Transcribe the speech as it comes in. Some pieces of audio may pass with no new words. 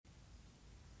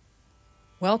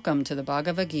Welcome to the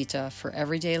Bhagavad Gita for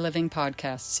Everyday Living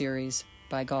podcast series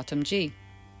by Gautam Ji,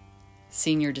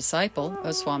 senior disciple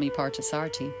of Swami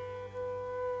Parthasarthi.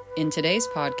 In today's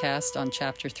podcast on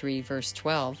Chapter 3, Verse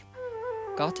 12,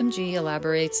 Gautam Ji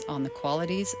elaborates on the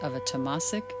qualities of a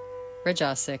tamasic,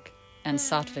 rajasic, and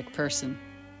sattvic person.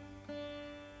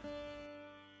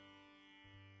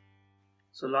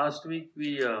 So last week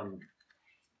we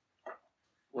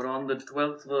were on the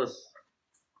 12th verse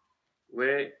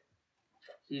where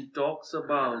he talks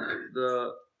about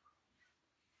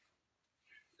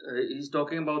he's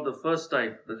talking about the first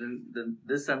type, but in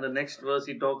this and the next verse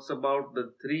he talks about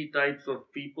the three types of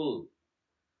people,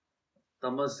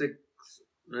 tamasic,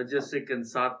 rajasic and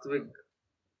sattvic,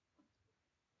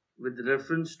 with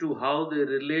reference to how they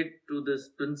relate to this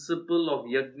principle of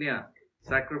yajna,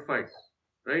 sacrifice,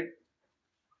 right?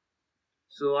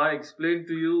 So I explained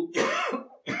to you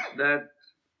that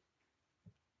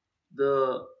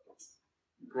the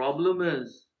problem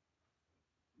is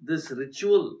this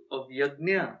ritual of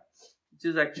yajna, which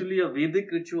is actually a Vedic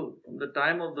ritual from the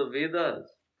time of the Vedas.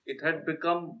 It had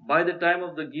become, by the time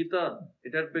of the Gita,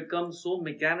 it had become so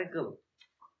mechanical.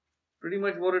 Pretty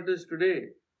much what it is today.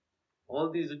 All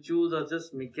these rituals are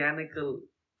just mechanical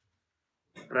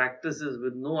practices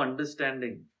with no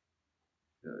understanding,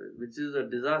 which is a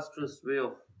disastrous way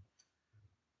of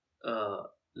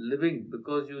living,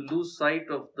 because you lose sight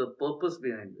of the purpose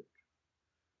behind it.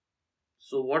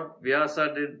 So what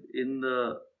Vyasa did in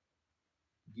the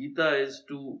Gita is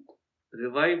to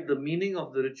revive the meaning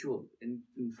of the ritual.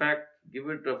 In fact, give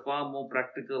it a far more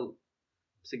practical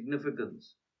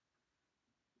significance,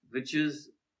 which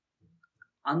is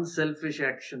unselfish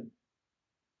action.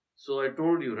 So I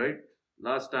told you, right,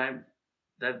 last time,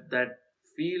 that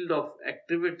field of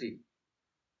activity,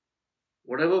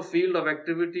 whatever field of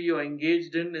activity you're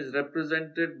engaged in, is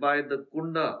represented by the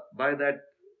kunda, by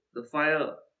the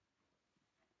fire.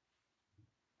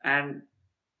 And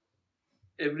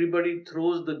everybody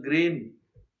throws the grain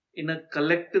in a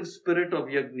collective spirit of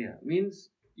yajna.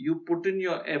 Means you put in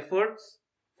your efforts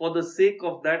for the sake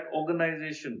of that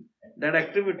organization, that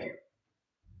activity.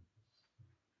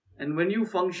 And when you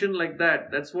function like that,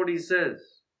 that's what he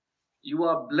says, you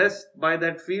are blessed by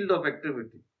that field of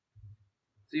activity.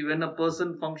 See, when a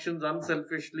person functions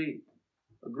unselfishly,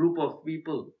 a group of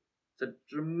people, it's a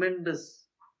tremendous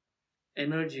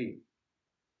energy,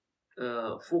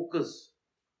 focus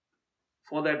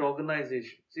for that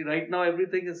organization. See, right now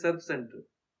everything is self-centered.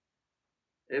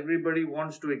 Everybody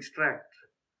wants to extract.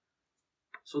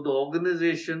 So the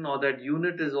organization or that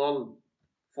unit is all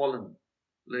fallen,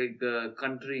 like the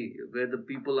country where the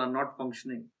people are not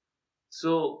functioning.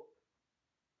 So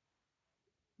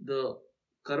the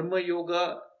karma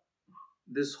yoga,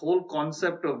 this whole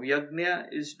concept of yajna,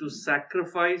 is to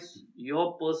sacrifice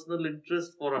your personal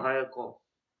interest for a higher cause.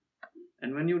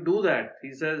 And when you do that,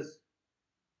 he says,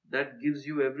 that gives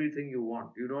you everything you want.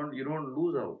 You don't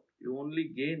lose out. You only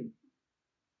gain.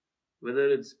 Whether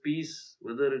it's peace,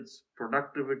 whether it's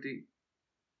productivity,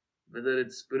 whether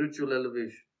it's spiritual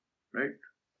elevation, right?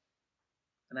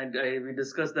 And we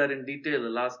discussed that in detail the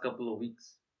last couple of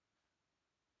weeks.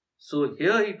 So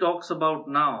here he talks about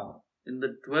now, in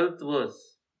the 12th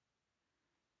verse,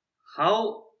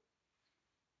 how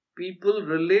people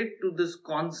relate to this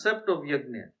concept of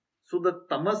yajna. So the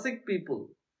tamasic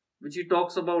people, which he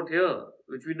talks about here,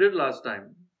 which we did last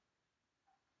time,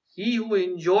 he who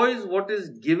enjoys what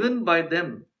is given by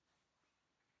them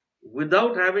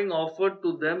without having offered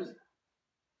to them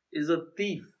is a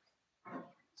thief,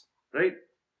 right?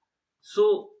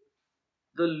 So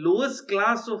the lowest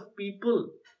class of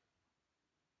people,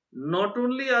 not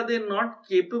only are they not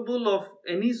capable of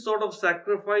any sort of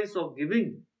sacrifice or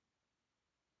giving,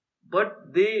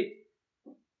 but they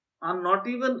are not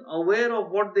even aware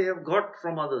of what they have got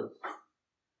from others.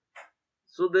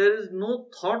 So there is no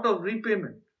thought of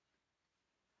repayment.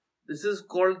 This is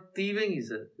called thieving, he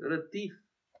said. You're a thief.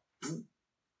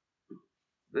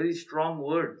 Very strong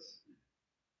words.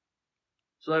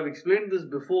 So I've explained this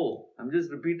before. I'm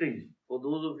just repeating for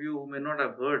those of you who may not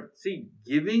have heard. See,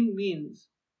 giving means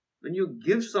when you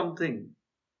give something,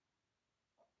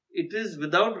 it is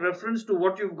without reference to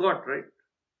what you've got, right?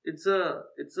 It's a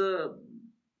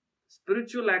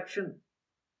spiritual action.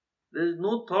 There is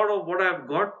no thought of what I've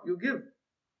got, you give.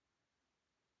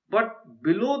 But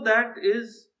below that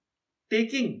is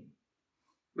taking,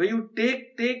 where you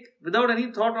take without any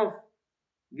thought of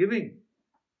giving.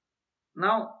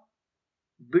 Now,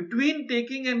 between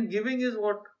taking and giving is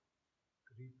what?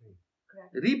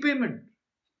 Repayment.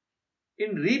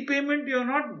 In repayment, you're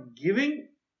not giving,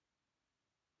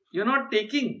 you're not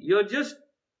taking, you're just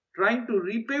trying to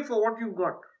repay for what you've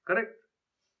got. Correct?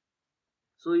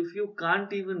 So if you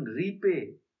can't even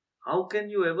repay, how can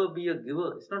you ever be a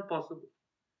giver? It's not possible.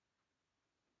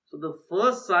 So the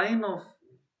first sign of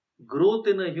growth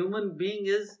in a human being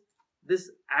is this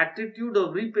attitude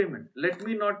of repayment. Let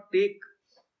me not take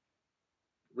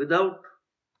without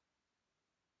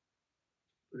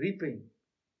repaying.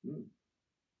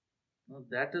 Now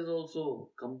that is also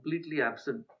completely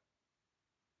absent.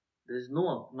 There is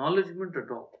no acknowledgement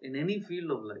at all in any field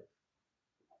of life.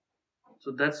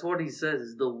 So that's what he says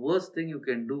is the worst thing you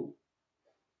can do.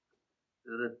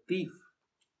 You're a thief.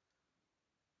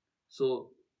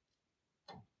 So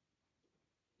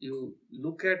you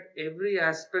look at every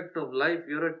aspect of life,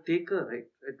 you're a taker, right?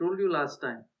 I told you last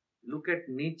time. Look at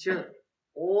nature.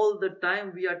 All the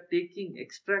time we are taking,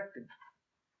 extracting.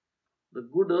 The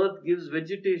good earth gives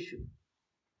vegetation.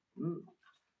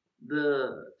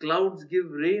 The clouds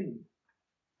give rain.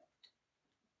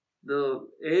 The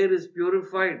air is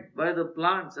purified by the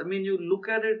plants. I mean, you look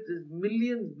at it, there's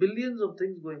millions, billions of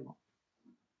things going on.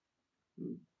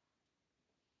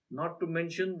 Not to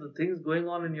mention the things going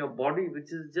on in your body,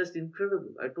 which is just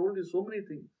incredible. I told you so many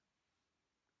things.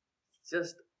 It's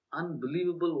just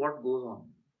unbelievable what goes on.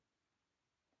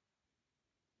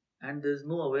 And there's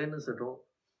no awareness at all.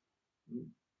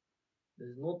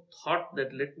 There's no thought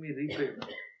that let me repay.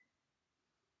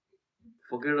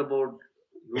 Forget about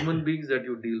human beings that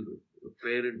you deal with, your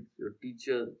parents, your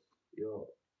teachers, your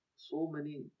so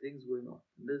many things going on.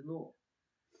 There's no,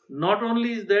 not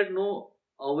only is there no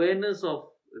awareness of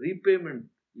repayment,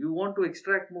 you want to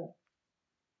extract more.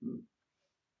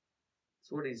 That's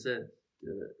what he said.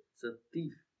 It's a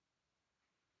thief.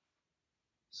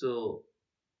 So,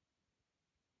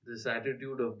 this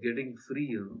attitude of getting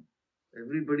free,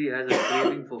 everybody has a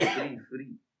craving for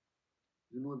free.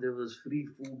 There was free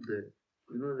food there.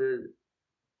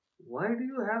 Why do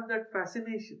you have that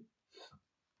fascination?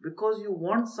 Because you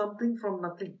want something from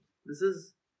nothing.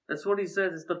 That's what he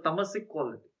says, it's the tamasic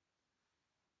quality.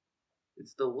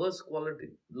 It's the worst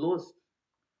quality, lowest.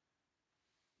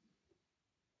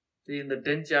 See, in the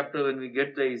 10th chapter, when we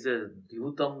get there, he says,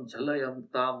 Dhyutam chalayam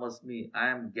tamasmi. I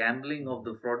am gambling of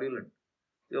the fraudulent.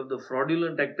 Of the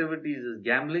fraudulent activities,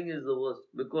 gambling is the worst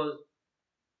because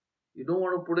you don't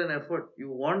want to put an effort. You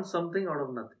want something out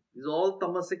of nothing. These are all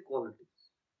tamasic qualities.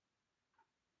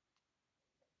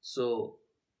 So,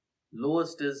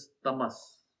 lowest is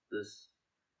tamas. This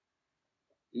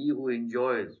he who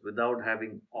enjoys without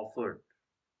having offered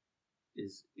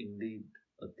is indeed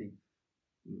a thief.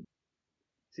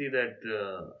 See that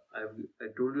I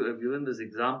told you, I've given this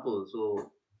example.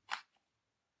 So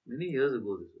many years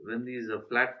ago, when these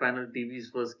flat panel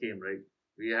TVs first came, right?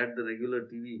 We had the regular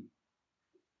TV.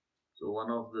 So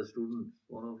one of the students,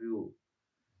 one of you,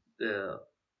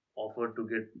 offered to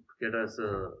get us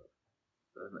a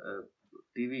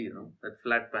TV, that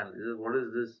flat panel. He said, what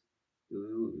is this?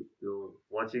 You're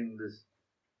watching this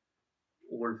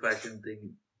old-fashioned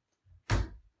thing.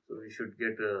 So we should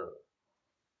get a...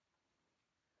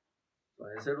 So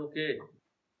I said, okay.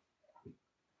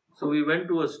 So we went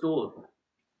to a store,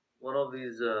 one of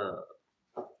these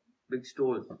big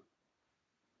stores.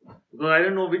 Because I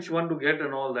didn't know which one to get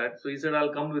and all that. So he said,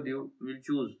 I'll come with you. We'll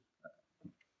choose.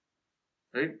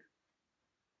 Right?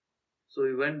 So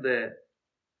we went there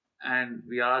and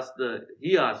he asked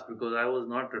because I was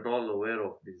not at all aware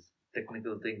of these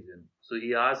technical things. So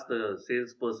he asked the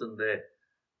salesperson there,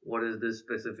 what is this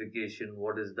specification?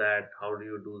 What is that? How do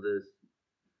you do this?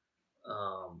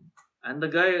 And the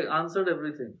guy answered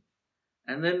everything.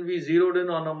 And then we zeroed in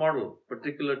on a model,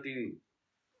 particular TV.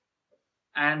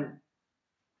 And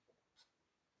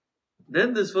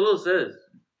then this fellow says,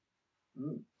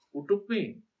 who took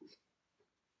me?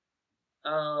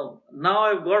 Now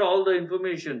I've got all the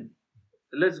information.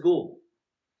 Let's go.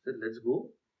 I said, let's go?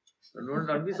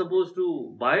 Aren't we supposed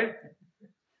to buy it?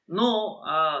 No,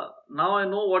 now I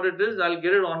know what it is. I'll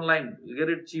get it online. I'll get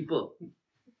it cheaper.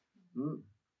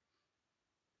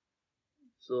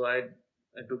 So I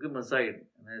took him aside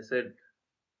and I said,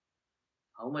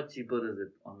 how much cheaper is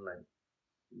it online?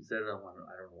 He said, I don't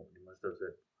know. He must have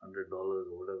said $100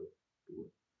 or whatever.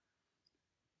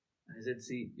 I said,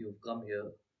 see, you've come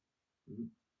here.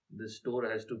 The store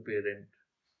has to pay rent.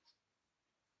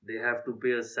 They have to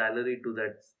pay a salary to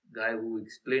that guy who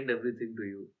explained everything to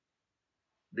you.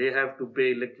 They have to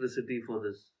pay electricity for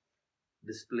this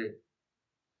display.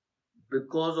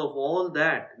 Because of all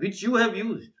that, which you have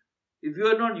used. If you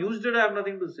have not used it, I have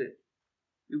nothing to say.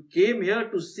 You came here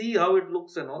to see how it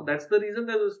looks and all. That's the reason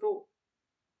there's a store.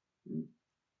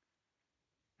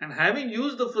 And having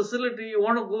used the facility, you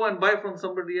want to go and buy from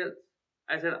somebody else.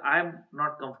 I said, I'm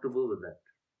not comfortable with that.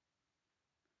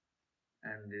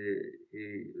 And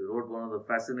he wrote one of the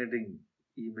fascinating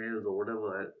emails or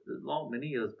whatever, many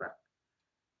years back,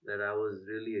 that I was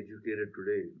really educated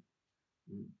today.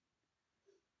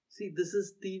 See, this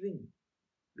is thieving,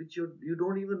 which you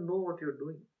don't even know what you're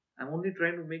doing. I'm only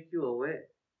trying to make you aware.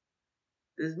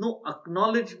 There's no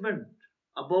acknowledgement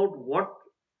about what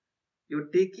you're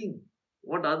taking,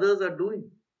 what others are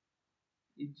doing.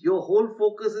 Your whole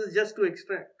focus is just to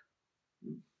extract.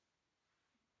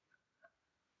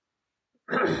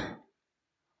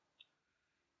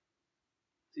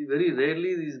 See, very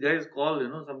rarely these guys call,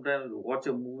 sometimes watch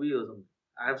a movie or something.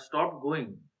 I have stopped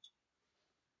going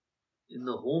in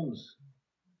the homes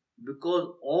because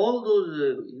all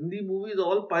those Hindi movies are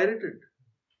all pirated.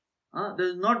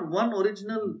 There's not one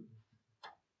original.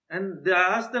 And they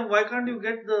ask them, why can't you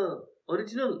get the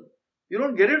original? You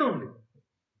don't get it only.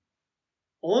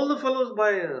 All the fellows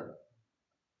buy.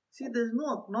 See, there's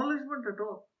no acknowledgement at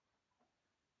all.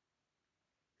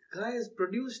 The guy has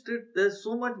produced it. There's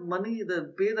so much money. They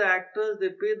pay the actors. They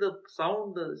pay the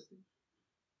sound.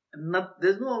 And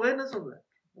there's no awareness of that.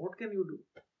 What can you do?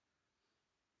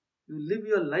 You live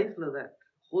your life like that.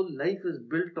 Whole life is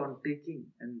built on taking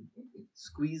and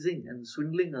squeezing and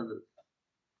swindling others.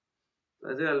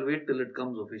 I say I'll wait till it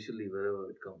comes officially, wherever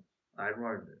it comes. I have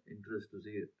not interest to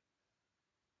see it.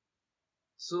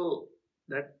 So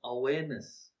that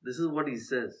awareness, this is what he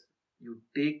says. You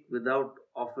take without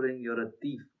offering, you're a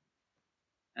thief.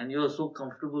 And you're so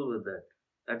comfortable with that.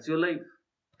 That's your life.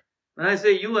 When I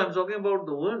say you, I'm talking about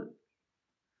the world.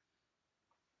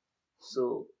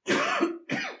 So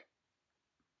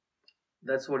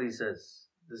that's what he says.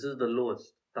 This is the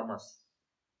lowest, tamas.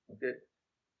 Okay.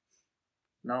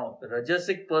 Now, the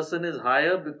Rajasic person is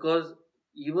higher because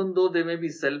even though they may be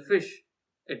selfish,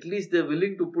 at least they're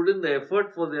willing to put in the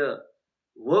effort for their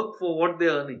work for what they're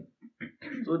earning.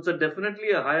 So it's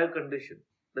definitely a higher condition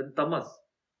than tamas.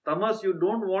 Tamas, you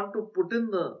don't want to put in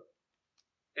the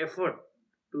effort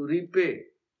to repay,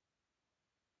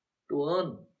 to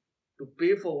earn, to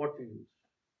pay for what you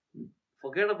use.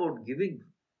 Forget about giving.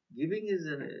 Giving is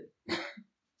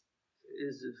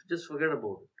just forget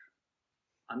about it.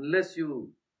 Unless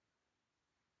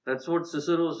that's what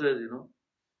Cicero says,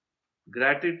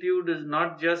 Gratitude is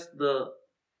not just the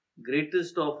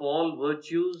greatest of all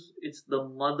virtues, it's the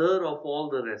mother of all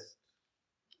the rest.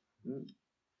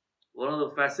 One of the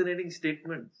fascinating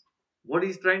statements. What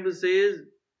he's trying to say is,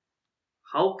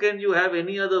 how can you have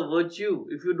any other virtue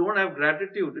if you don't have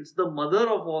gratitude? It's the mother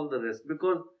of all the rest,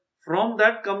 because from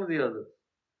that comes the other.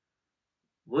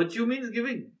 Virtue means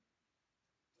giving.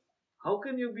 How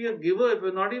can you be a giver if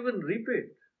you're not even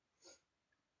repaid?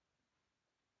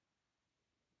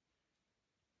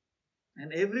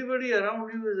 And everybody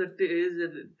around you is a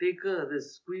taker,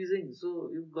 this squeezing. So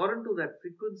you've got into that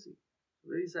frequency.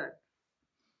 Very sad.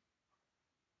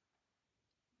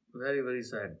 Very, very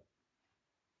sad.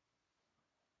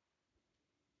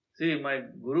 See, my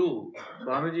guru,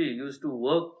 Swamiji, used to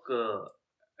work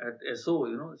at SO,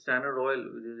 Standard Oil,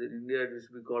 which is in India, it used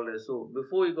to be called SO,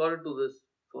 before he got into this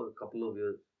for a couple of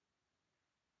years.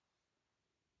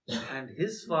 And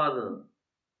his father,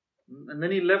 and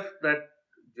then he left that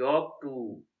job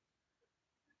to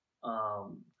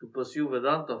pursue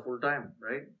Vedanta full time,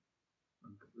 right?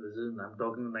 I'm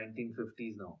talking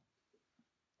 1950s now.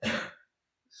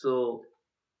 So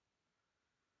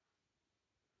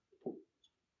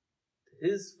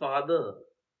his father,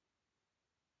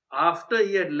 after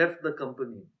he had left the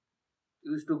company,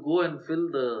 used to go and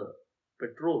fill the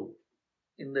petrol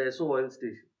in the SO oil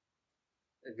station,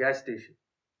 a gas station,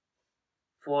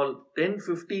 for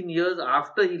 10-15 years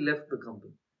after he left the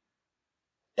company.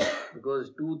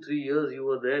 Because 2-3 years you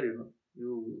were there,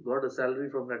 you got a salary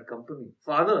from that company.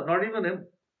 Father, not even him.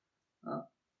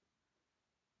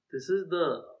 This is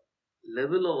the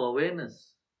level of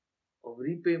awareness, of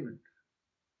repayment.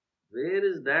 Where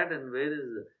is that and where is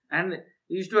that? And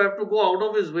he used to have to go out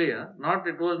of his way.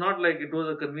 It was not like it was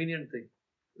a convenient thing.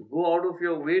 You go out of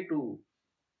your way to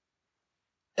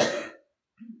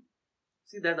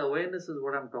see, that awareness is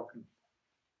what I'm talking.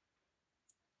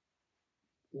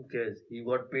 Who cares? He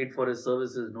got paid for his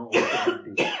services. No,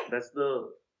 that's the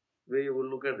way you will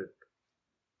look at it.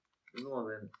 No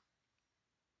awareness.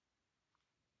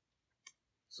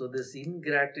 So this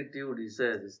ingratitude, he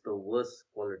says, is the worst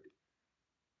quality.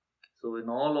 So in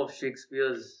all of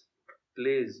Shakespeare's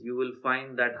plays, you will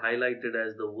find that highlighted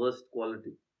as the worst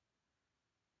quality.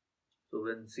 So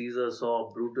when Caesar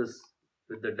saw Brutus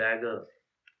with the dagger,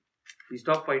 he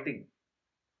stopped fighting.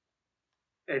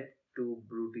 Et tu,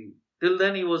 Bruti. Till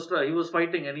then he was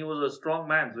fighting, and he was a strong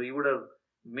man, so he would have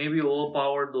maybe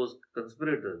overpowered those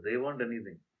conspirators. They weren't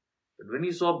anything. But when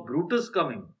he saw Brutus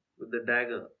coming with the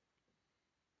dagger,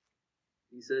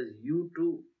 He says, you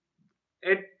too,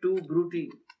 et tu bruti,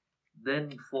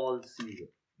 then falls Caesar.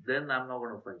 Then I'm not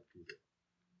going to fight Caesar.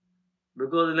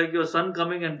 Because like your son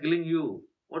coming and killing you,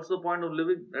 what's the point of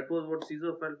living? That was what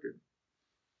Caesar felt in.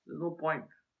 There's no point.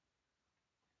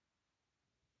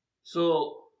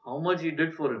 So, how much he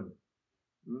did for him?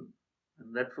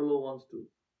 And that fellow wants to.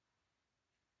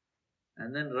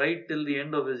 And then right till the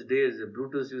end of his days,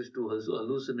 Brutus used to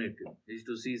hallucinate him. He used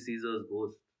to see Caesar's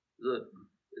ghost. So,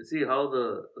 see how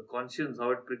the conscience,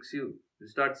 how it pricks you. You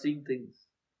start seeing things.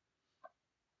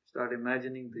 Start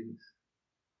imagining things.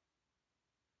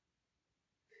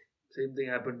 Same thing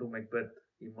happened to Macbeth.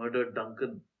 He murdered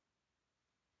Duncan.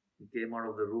 He came out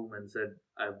of the room and said,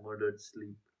 I've murdered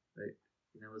sleep. Right?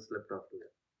 He never slept after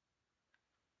that.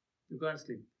 You can't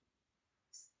sleep.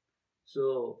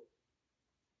 So,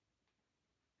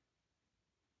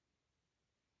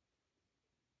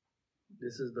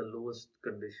 this is the lowest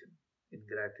condition,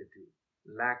 ingratitude,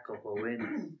 lack of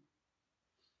awareness.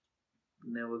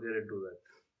 Never get into that.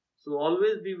 So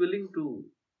always be willing to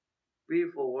pay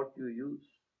for what you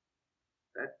use.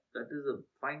 That is a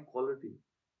fine quality.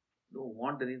 Don't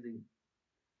want anything.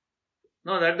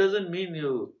 No, that doesn't mean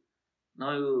you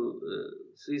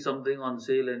see something on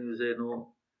sale and you say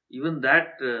no. Even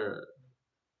that,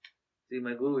 see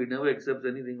my guru, he never accepts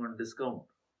anything on discount.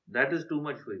 That is too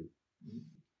much for you.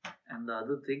 And the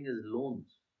other thing is loans.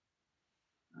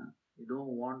 You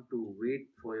don't want to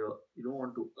you don't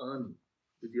want to earn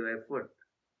with your effort.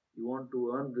 You want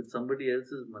to earn with somebody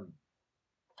else's money.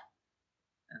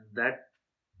 And that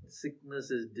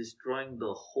sickness is destroying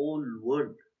the whole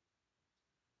world.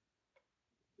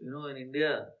 In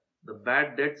India, the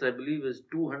bad debts, I believe, is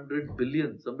 200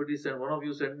 billion. One of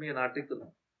you sent me an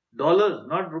article. Dollars,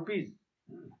 not rupees.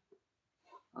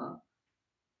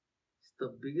 It's the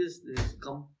biggest, it's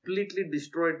completely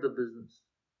destroyed the business.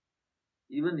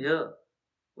 Even here,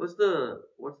 what's the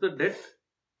debt?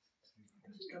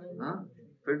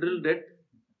 Federal debt?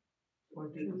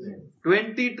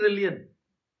 20 trillion.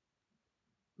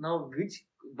 Now,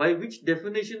 by which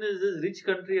definition is this rich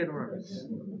country? I don't understand.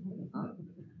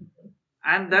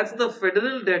 And that's the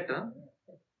federal debt.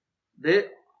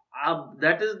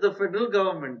 That is the federal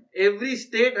government. Every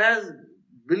state has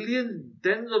billions,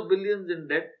 tens of billions in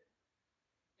debt.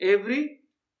 Every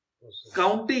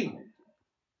county,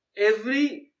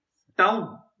 every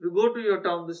town. You go to your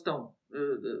town, this town,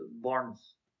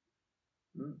 bonds.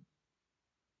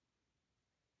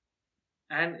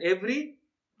 And every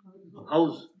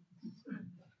house.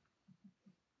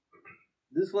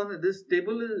 This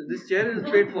chair is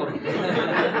paid for.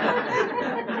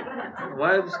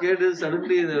 Why I'm scared is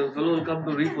suddenly the fellow will come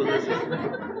to repossess it.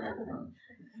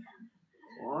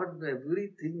 What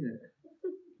everything.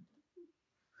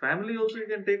 Family also you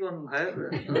can take on higher.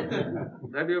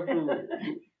 That you have to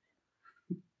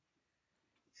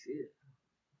see.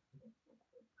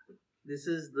 This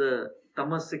is the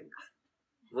tamasic,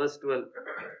 verse 12.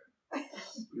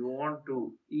 You want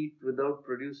to eat without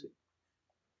producing.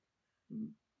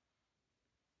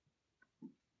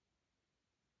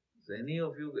 So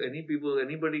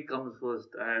anybody comes first,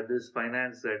 I have this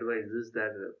finance advice, this,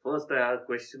 that. First I ask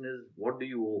question is, what do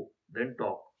you owe? Then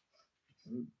talk.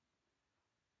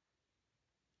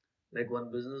 Like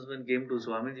one businessman came to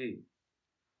Swamiji.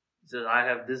 He says, I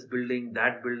have this building,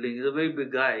 that building. He's a very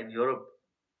big guy in Europe.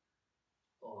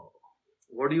 Oh,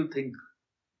 what do you think?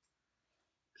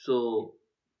 So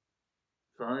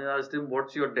Swamiji asked him,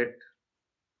 what's your debt?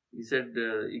 He said,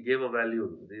 he gave a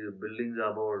value. These buildings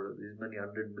are about these many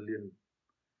 100 million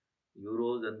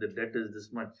euros and the debt is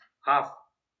this much. Half.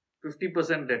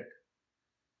 50% debt.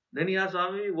 Then he asked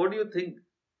Swami, what do you think?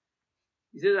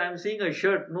 He says, I am seeing a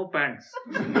shirt, no pants.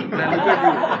 Now look at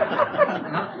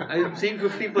you. I am seeing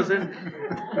 50%.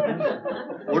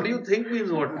 What do you think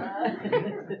means what?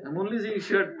 I am only seeing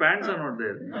shirt, pants are not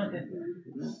there.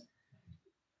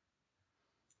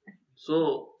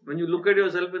 So, when you look at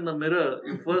yourself in the mirror,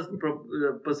 you first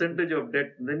percentage of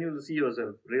debt, then you will see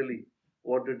yourself really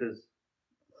what it is.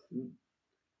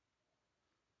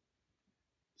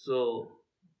 So,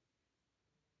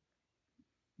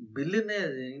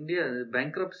 billionaires in India,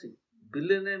 bankruptcy.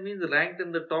 Billionaire means ranked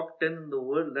in the top 10 in the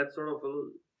world, that sort of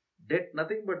fellow. Debt,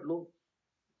 nothing but loan.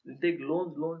 You take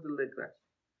loans till they crash.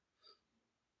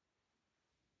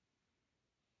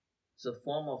 It's a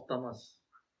form of tamas.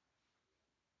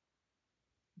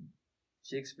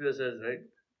 Shakespeare says, right?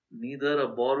 Neither a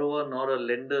borrower nor a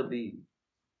lender be.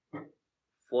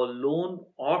 For loan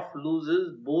oft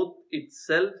loses both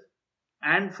itself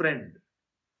and friend.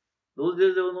 Those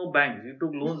days there were no banks. You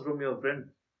took loans from your friend.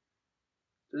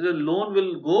 So the loan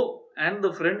will go and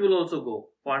the friend will also go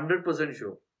for 100%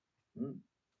 sure.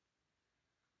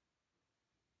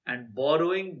 And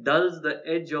borrowing dulls the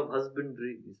edge of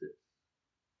husbandry, he says.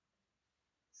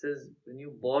 Says when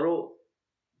you borrow,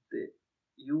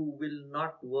 you will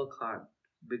not work hard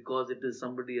because it is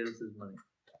somebody else's money.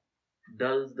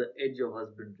 Dulls the edge of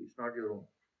husbandry. It's not your own.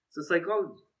 It's a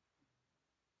psychology.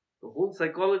 The whole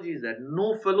psychology is that no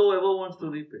fellow ever wants to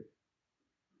repay.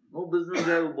 No business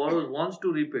guy who borrows wants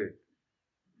to repay it.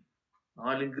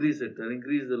 I'll increase it. I'll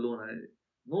increase the loan.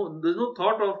 No, there's no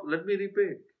thought of let me repay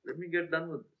it. Let me get done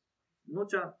with it. No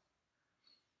chance.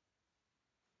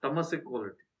 Tamasic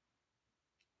quality.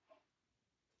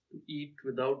 To eat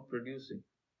without producing.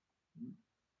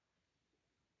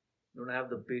 You don't have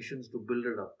the patience to build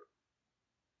it up.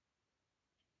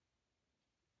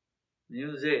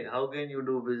 You say, how can you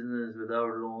do business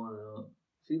without loan?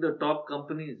 See the top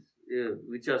companies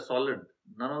which are solid,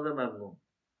 none of them have loan.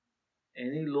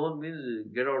 Any loan means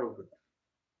get out of it.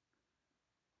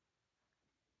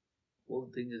 Whole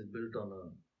thing is built on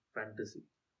a fantasy.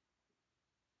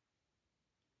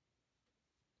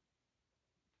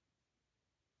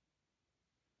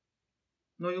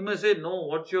 No, you may say,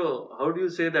 no, how do you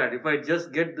say that? If I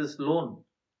just get this loan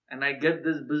and I get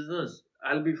this business,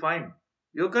 I'll be fine.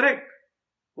 You're correct.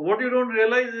 But what you don't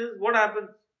realize is what happens.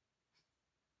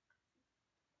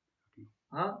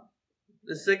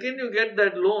 The second you get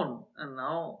that loan and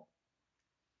now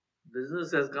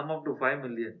business has come up to 5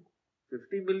 million.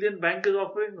 50 million bank is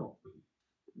offering no.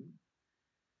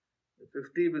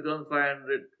 50 becomes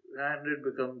 500, 500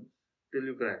 becomes till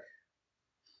you crash.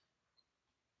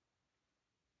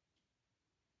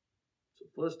 So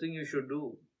first thing you should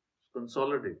do is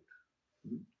consolidate.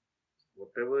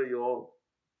 Whatever your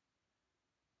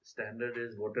standard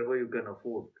is, whatever you can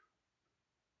afford,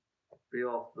 pay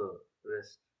off the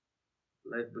rest.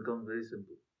 Life becomes very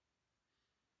simple.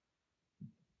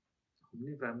 How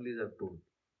many families have told?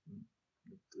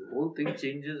 The whole thing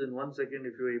changes in 1 second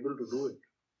if you are able to do it.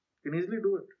 You can easily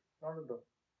do it. Not at all.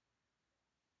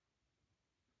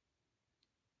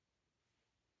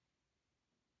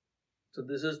 So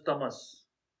this is tamas.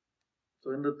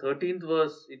 So in the 13th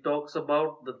verse, he talks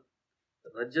about the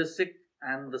rajasic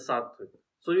and the sattvic.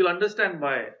 So you'll understand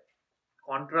by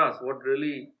contrast what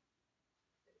really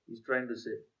he's trying to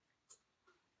say.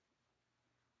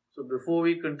 So before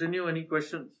we continue, any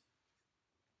questions?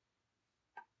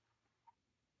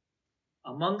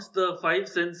 Amongst the 5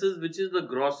 senses, which is the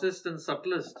grossest and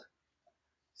subtlest?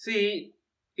 See,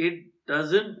 it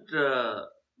doesn't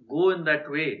go in that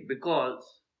way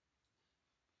because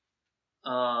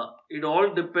it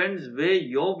all depends where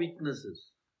your weakness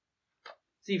is.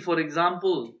 See, for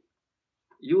example,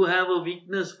 you have a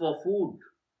weakness for food,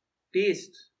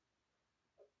 taste.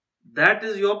 That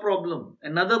is your problem.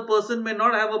 Another person may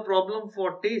not have a problem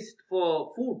for taste,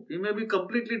 for food. He may be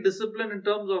completely disciplined in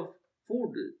terms of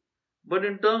food, but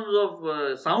in terms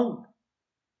of sound,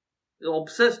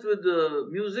 obsessed with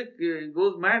music, he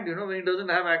goes mad, when he doesn't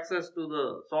have access to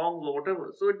the songs or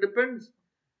whatever. So it depends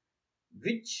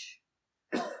which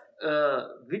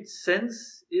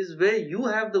sense is where you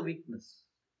have the weakness.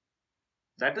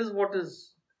 That is what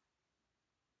is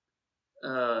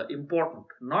important.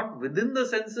 Not within the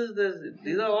senses.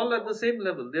 These are all at the same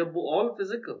level. They are all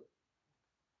physical.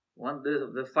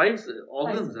 The 5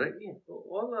 organs, right? Yeah. So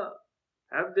all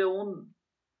have their own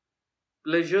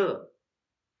pleasure,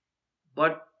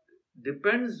 but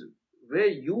depends where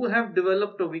you have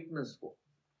developed a weakness for.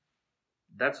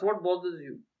 That's what bothers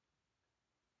you,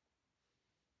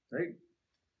 right?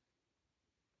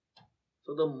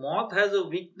 So the moth has a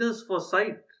weakness for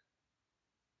sight.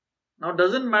 Now,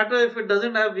 doesn't matter if it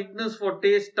doesn't have weakness for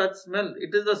taste, touch, smell.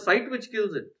 It is the sight which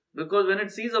kills it. Because when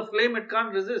it sees a flame, it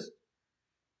can't resist.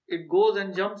 It goes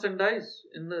and jumps and dies.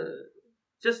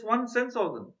 Just one sense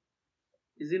organ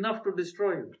is enough to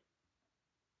destroy you.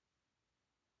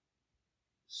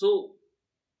 So,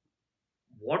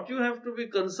 what you have to be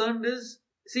concerned is,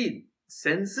 see,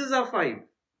 senses are 5.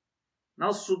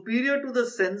 Now, superior to the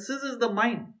senses is the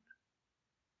mind.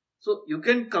 So, you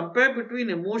can compare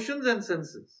between emotions and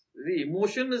senses. The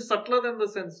emotion is subtler than the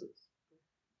senses.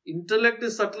 Intellect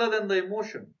is subtler than the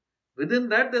emotion. Within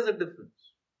that, there's a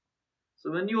difference. So,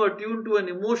 when you are tuned to an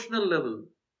emotional level,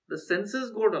 the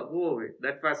senses go away.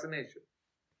 That fascination.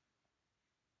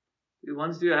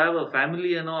 Once you have a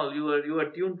family and all, you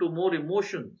are tuned to more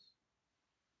emotions.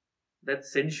 That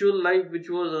sensual life which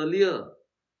was earlier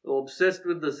obsessed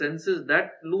with the senses,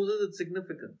 that loses its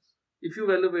significance. If you've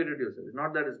elevated yourself, it's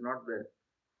not that it's not there.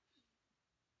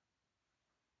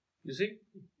 You see?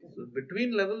 So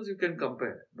between levels you can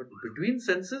compare. But between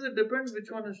senses it depends which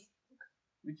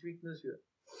weakness you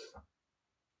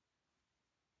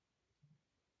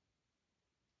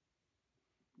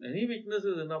have. Any weakness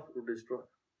is enough to destroy.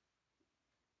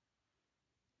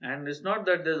 And it's not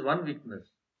that there's one weakness.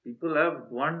 People have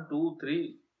 1, 2,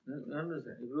 3. You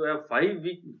understand? If you have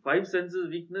five senses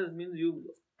weakness, means you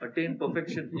attain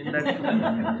perfection in that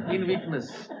in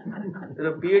weakness.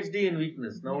 You're a PhD in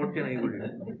weakness. Now what can anybody do?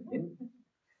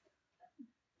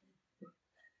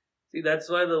 See, that's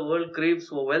why the world craves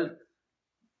for wealth.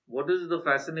 What is the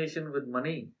fascination with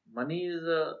money? Money is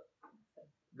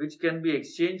which can be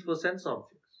exchanged for sense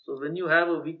objects. So when you have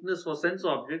a weakness for sense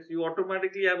objects, you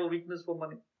automatically have a weakness for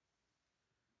money.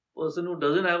 Person who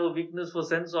doesn't have a weakness for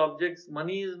sense objects,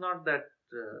 money is not that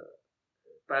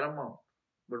paramount.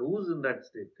 But who's in that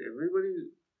state? Everybody.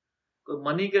 Because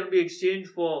money can be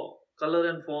exchanged for color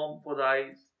and form for the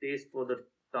eyes, taste for the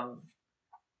tongue,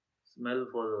 smell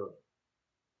for the...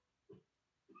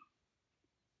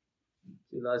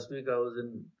 See, last week I was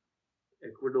in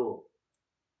Ecuador.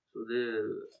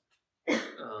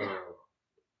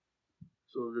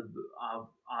 So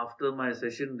after my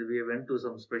session, we went to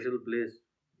some special place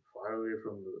far away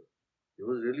from the... It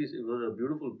was a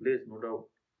beautiful place, no doubt.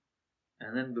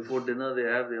 And then before dinner, they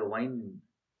have their wine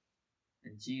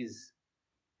and cheese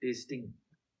tasting.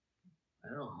 I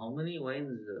don't know how many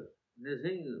wines. They're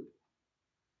saying,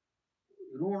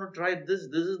 you don't want to try this.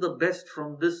 This is the best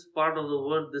from this part of the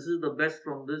world. This is the best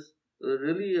from this.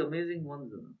 Really amazing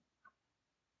ones.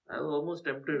 I was almost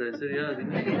tempted. I said, yeah.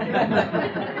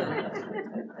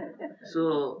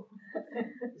 So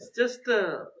it's just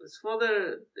it's for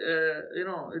the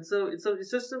it's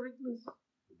just a weakness.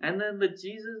 And then the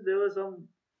cheeses, there were some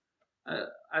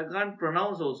I can't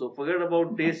pronounce also. Forget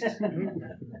about taste.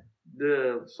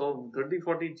 Some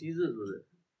 30-40 cheeses were there.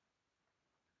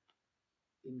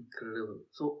 Incredible.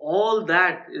 So all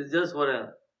that is just for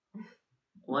a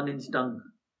 1-inch tongue.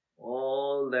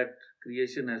 All that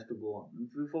creation has to go on,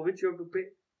 for which you have to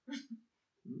pay.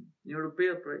 You have to pay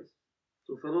a price.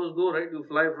 So fellows go, right? You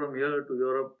fly from here to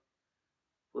Europe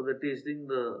for the tasting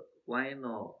the wine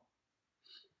or...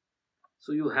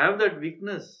 So you have that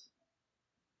weakness.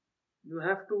 You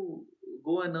have to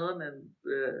go and earn and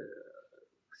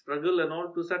struggle and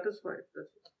all to satisfy it.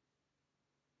 That's it.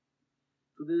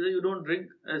 So they say, you don't drink.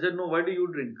 I said, no, why do you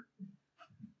drink?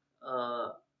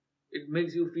 It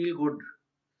makes you feel good.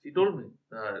 She told me.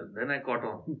 Then I caught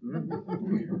on.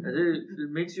 I said, it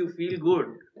makes you feel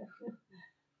good.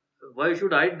 Why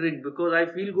should I drink? Because I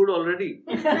feel good already.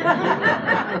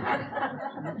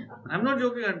 I'm not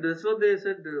joking. And that's what they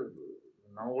said.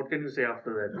 Now what can you say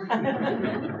after that?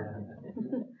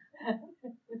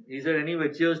 He said, anyway,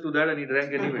 cheers to that, and he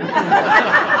drank anyway.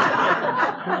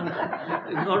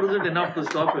 Not was it enough to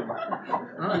stop him.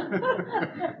 Huh?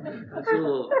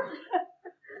 So,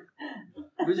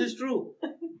 which is true.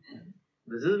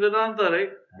 This is Vedanta,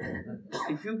 right?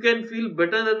 If you can feel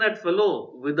better than that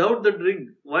fellow without the drink,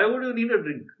 why would you need a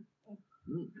drink?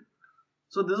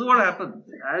 So this is what happens.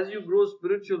 As you grow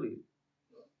spiritually,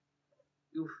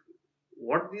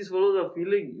 what these fellows are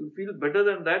feeling, you feel better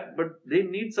than that, but they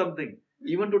need something,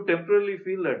 even to temporarily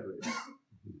feel that way.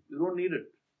 You don't need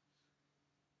it.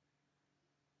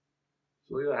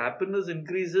 So your happiness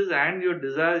increases and your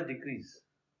desires decrease.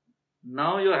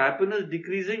 Now your happiness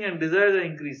decreasing and desires are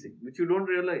increasing, which you don't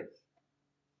realize.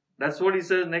 That's what he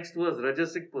says next verse,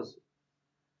 Rajasic person.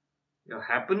 Your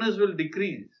happiness will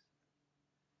decrease,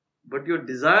 but your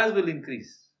desires will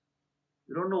increase.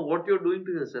 You don't know what you're doing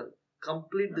to yourself.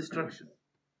 Complete destruction.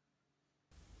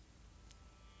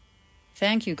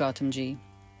 Thank you, Gautamji.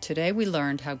 Today we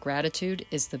learned how gratitude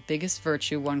is the biggest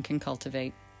virtue one can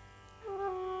cultivate.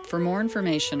 For more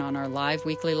information on our live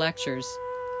weekly lectures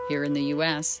here in the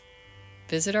US,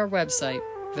 visit our website,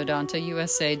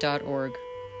 vedantausa.org.